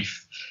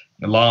life.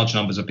 Large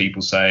numbers of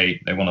people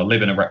say they want to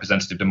live in a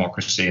representative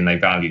democracy and they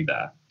value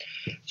that.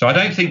 So I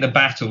don't think the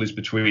battle is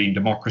between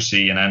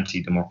democracy and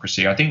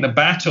anti-democracy. I think the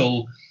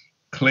battle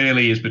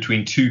clearly is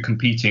between two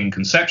competing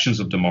conceptions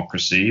of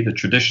democracy, the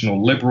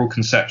traditional liberal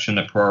conception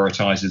that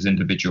prioritizes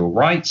individual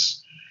rights,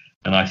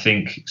 and I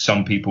think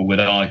some people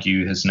would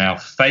argue has now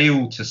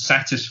failed to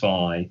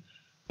satisfy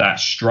that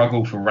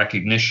struggle for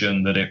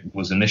recognition that it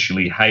was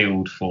initially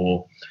hailed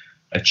for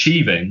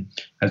achieving,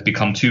 has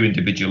become too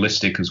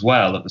individualistic as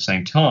well at the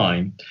same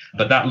time.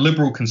 But that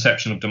liberal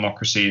conception of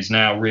democracy is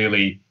now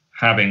really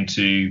having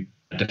to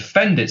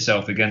defend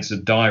itself against a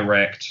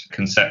direct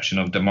conception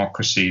of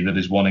democracy that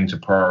is wanting to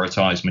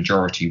prioritize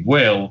majority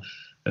will,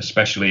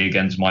 especially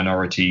against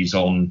minorities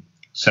on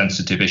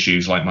sensitive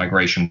issues like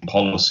migration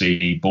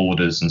policy,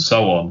 borders, and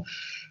so on.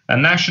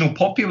 And national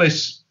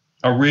populists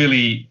are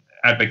really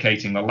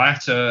advocating the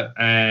latter,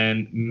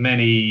 and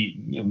many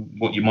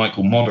what you might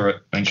call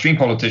moderate mainstream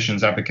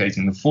politicians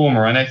advocating the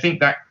former. And I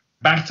think that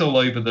battle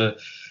over the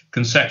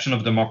conception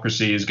of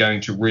democracy is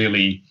going to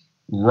really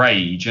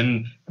rage.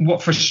 And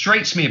what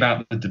frustrates me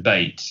about the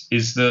debate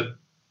is that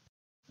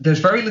there's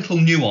very little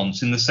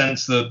nuance, in the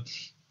sense that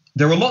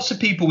there are lots of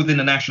people within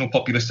the national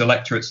populist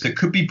electorates that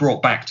could be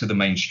brought back to the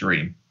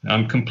mainstream.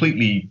 I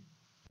completely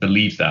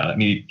believe that. I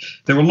mean,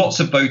 there are lots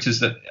of voters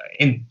that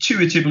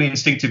intuitively,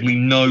 instinctively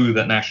know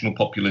that national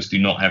populists do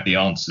not have the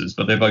answers,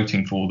 but they're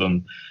voting for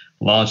them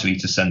largely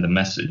to send a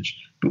message.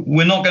 But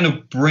we're not going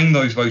to bring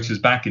those voters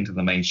back into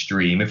the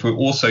mainstream if we're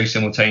also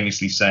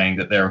simultaneously saying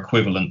that they're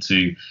equivalent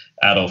to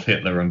Adolf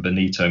Hitler and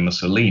Benito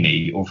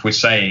Mussolini, or if we're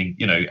saying,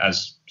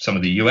 as some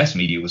of the US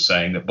media was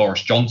saying, that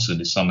Boris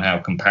Johnson is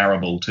somehow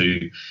comparable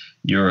to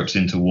Europe's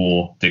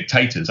interwar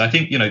dictators. I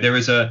think, there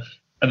is a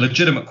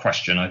legitimate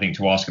question, I think,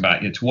 to ask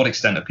about, to what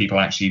extent are people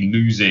actually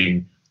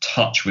losing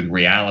touch with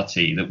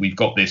reality, that we've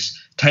got this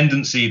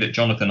tendency that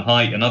Jonathan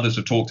Haidt and others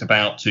have talked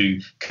about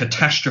to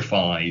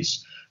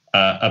catastrophize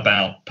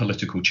about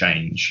political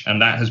change.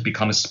 And that has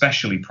become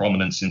especially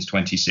prominent since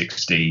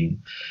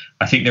 2016.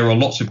 I think there are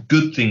lots of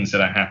good things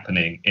that are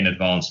happening in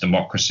advanced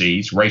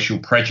democracies. Racial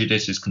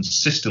prejudice is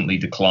consistently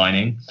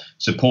declining.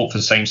 Support for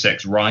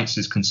same-sex rights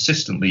is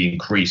consistently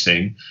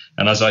increasing.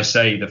 And as I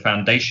say, the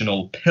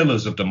foundational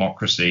pillars of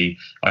democracy,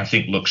 I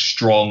think, look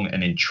strong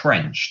and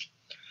entrenched.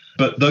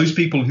 But those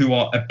people who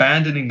are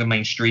abandoning the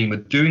mainstream are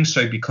doing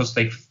so because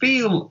they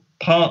feel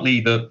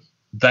partly that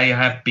they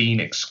have been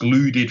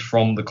excluded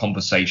from the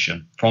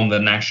conversation, from the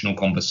national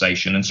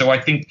conversation. And so I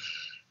think,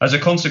 as a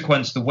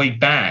consequence, the way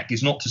back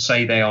is not to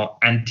say they are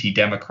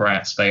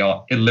anti-democrats, they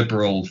are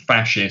illiberal,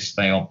 fascists,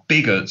 they are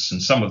bigots,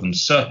 and some of them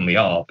certainly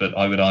are, but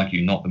I would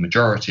argue not the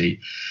majority.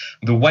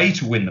 The way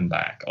to win them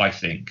back, I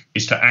think,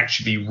 is to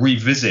actually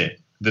revisit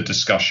the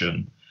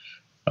discussion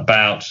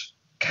about,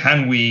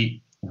 can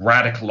we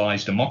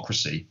radicalize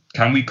democracy?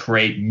 Can we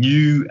create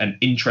new and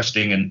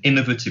interesting and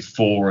innovative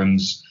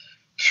forums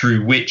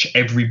through which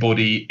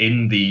everybody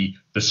in the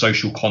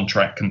social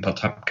contract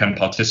can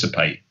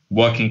participate?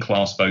 Working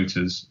class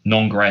voters,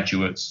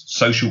 non-graduates,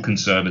 social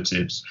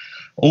conservatives,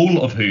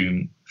 all of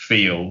whom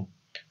feel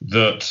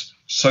that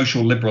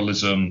social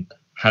liberalism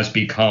has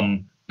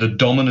become the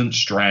dominant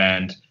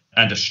strand,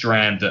 and a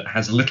strand that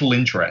has little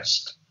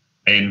interest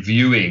in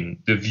viewing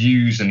the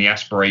views and the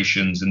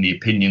aspirations and the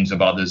opinions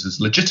of others as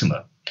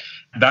legitimate.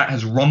 That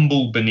has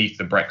rumbled beneath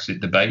the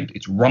Brexit debate.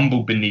 It's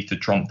rumbled beneath the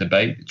Trump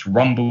debate. It's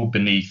rumbled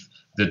beneath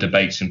the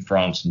debates in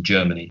France and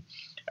Germany.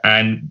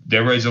 And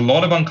there is a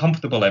lot of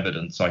uncomfortable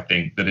evidence, I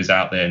think, that is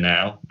out there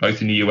now,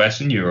 both in the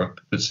US and Europe,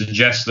 that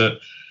suggests that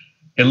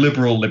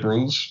illiberal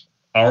liberals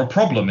are a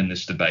problem in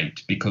this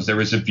debate, because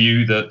there is a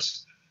view that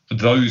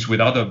those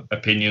with other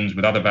opinions,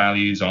 with other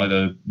values,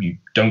 either you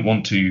don't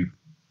want to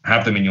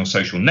have them in your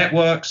social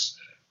networks,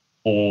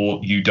 or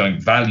you don't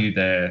value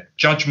their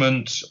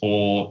judgment,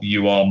 or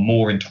you are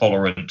more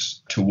intolerant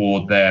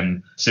toward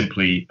them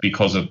simply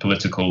because of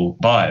political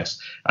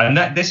bias. And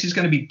that this is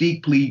going to be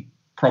deeply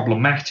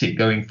problematic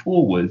going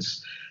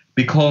forwards,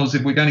 because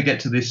if we're going to get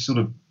to this sort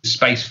of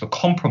space for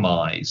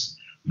compromise,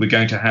 we're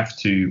going to have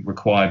to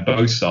require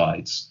both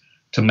sides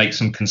to make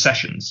some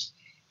concessions.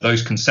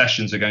 Those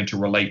concessions are going to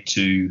relate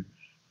to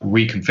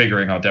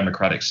reconfiguring our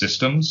democratic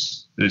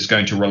systems. It's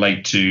going to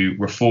relate to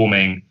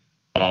reforming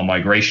our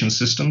migration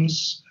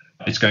systems.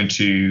 It's going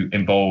to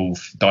involve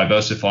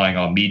diversifying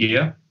our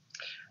media.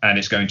 And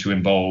it's going to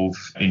involve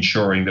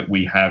ensuring that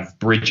we have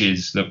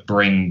bridges that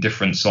bring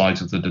different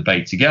sides of the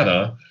debate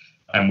together,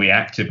 and we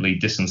actively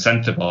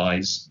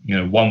disincentivize,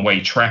 one-way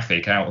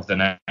traffic out of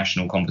the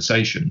national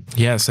conversation.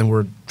 Yes, and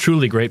we're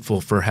truly grateful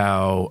for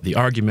how the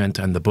argument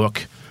and the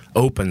book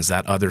opens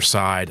that other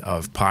side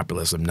of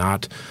populism,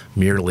 not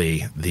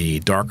merely the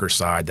darker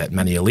side that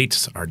many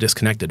elites are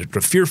disconnected or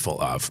fearful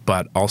of,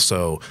 but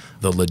also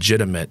the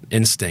legitimate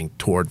instinct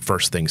toward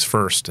first things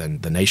first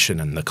and the nation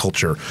and the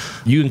culture.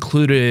 You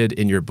included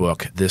in your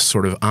book this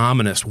sort of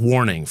ominous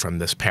warning from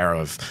this pair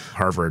of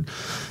Harvard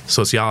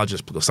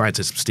sociologists, political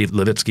scientists, Steve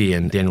Levitsky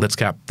and Daniel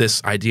Litzkap,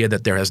 this idea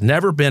that there has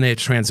never been a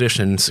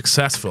transition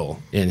successful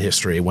in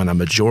history when a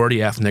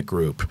majority ethnic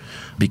group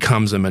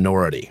becomes a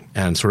minority,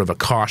 and sort of a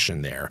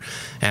caution there.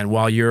 And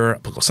while you're a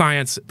political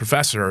science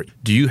professor,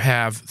 do you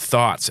have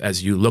thoughts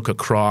as you look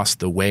across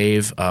the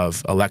wave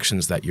of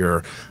elections that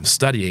you're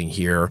studying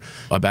here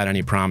about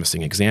any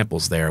promising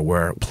examples there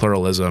where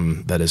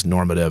pluralism that is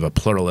normative, a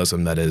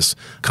pluralism that is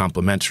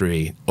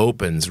complementary,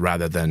 opens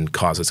rather than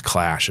causes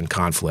clash and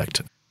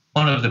conflict?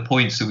 One of the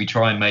points that we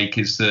try and make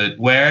is that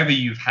wherever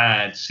you've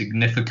had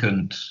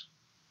significant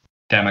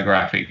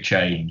demographic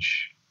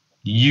change,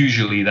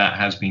 usually that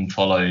has been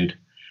followed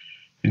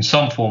in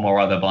some form or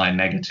other by a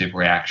negative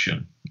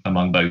reaction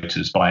among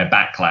voters, by a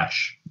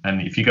backlash.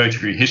 And if you go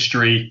through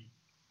history,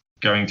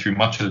 going through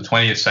much of the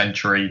 20th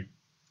century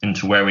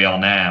into where we are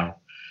now,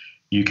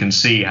 you can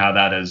see how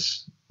that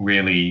has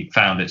really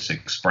found its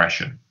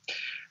expression.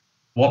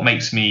 What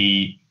makes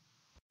me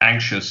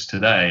anxious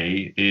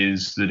today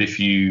is that if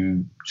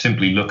you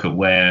simply look at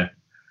where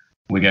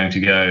we're going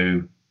to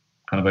go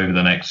kind of over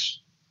the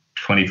next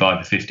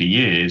 25 to 50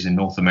 years in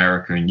North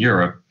America and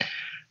Europe,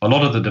 a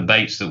lot of the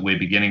debates that we're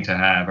beginning to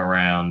have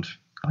around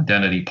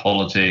identity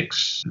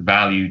politics,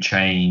 value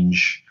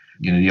change,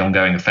 the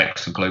ongoing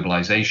effects of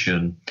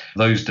globalization,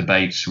 those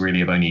debates really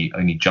have only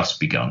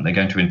just begun. They're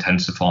going to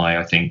intensify,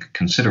 I think,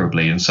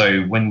 considerably. And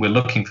so when we're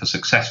looking for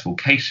successful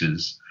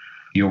cases,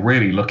 you're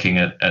really looking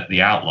at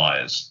the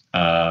outliers,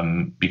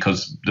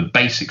 because the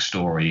basic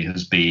story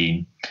has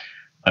been,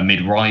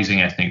 amid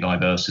rising ethnic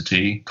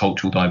diversity,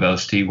 cultural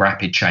diversity,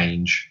 rapid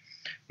change,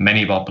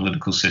 many of our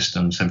political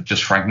systems have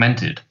just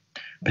fragmented,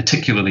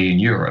 particularly in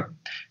Europe.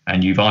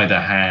 And you've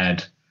either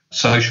had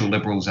social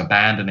liberals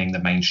abandoning the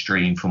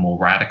mainstream for more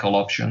radical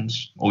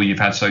options, or you've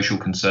had social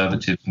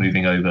conservatives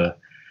moving over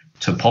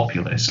to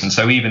populists. And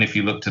so even if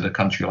you looked at a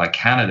country like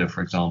Canada,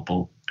 for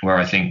example, where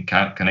I think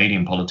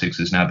Canadian politics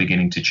is now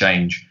beginning to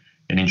change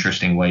in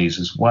interesting ways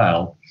as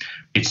well,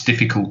 it's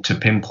difficult to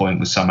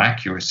pinpoint with some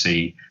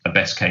accuracy a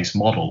best case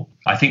model.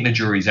 I think the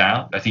jury's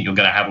out. I think you're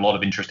going to have a lot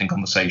of interesting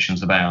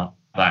conversations about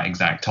that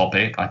exact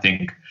topic. I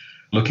think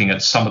looking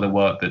at some of the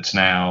work that's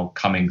now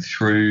coming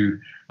through,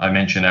 I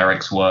mentioned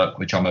Eric's work,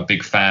 which I'm a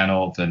big fan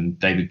of, and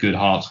David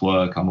Goodhart's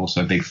work I'm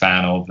also a big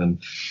fan of,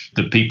 and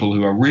the people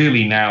who are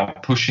really now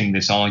pushing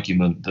this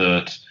argument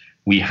that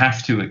we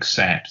have to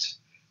accept,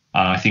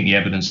 I think the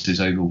evidence is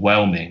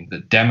overwhelming,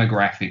 that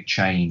demographic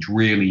change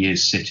really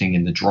is sitting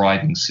in the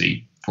driving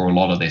seat for a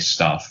lot of this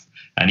stuff.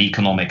 And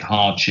economic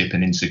hardship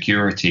and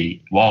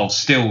insecurity, while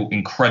still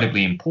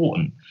incredibly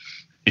important,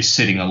 is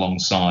sitting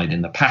alongside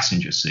in the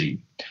passenger seat,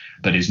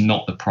 but is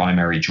not the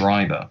primary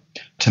driver.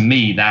 To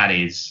me, that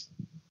is,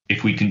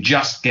 if we can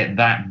just get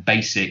that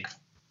basic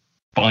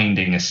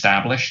finding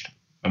established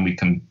and we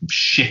can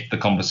shift the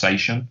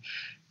conversation,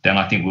 then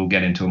I think we'll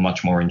get into a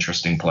much more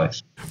interesting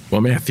place.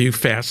 Well, Matthew,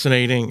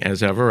 fascinating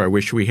as ever. I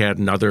wish we had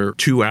another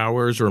 2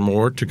 hours or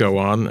more to go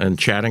on and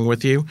chatting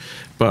with you,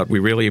 but we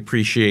really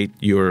appreciate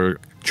your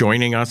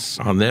joining us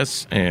on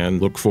this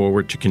and look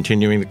forward to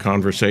continuing the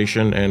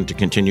conversation and to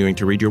continuing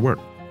to read your work.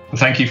 Well,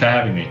 thank you for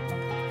having me.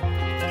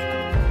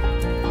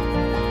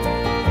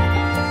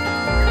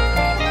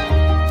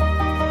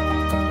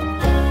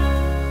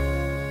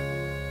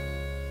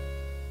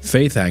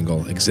 Faith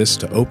Angle exists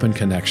to open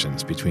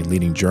connections between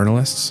leading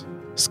journalists,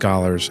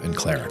 scholars, and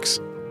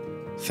clerics.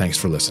 Thanks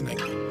for listening.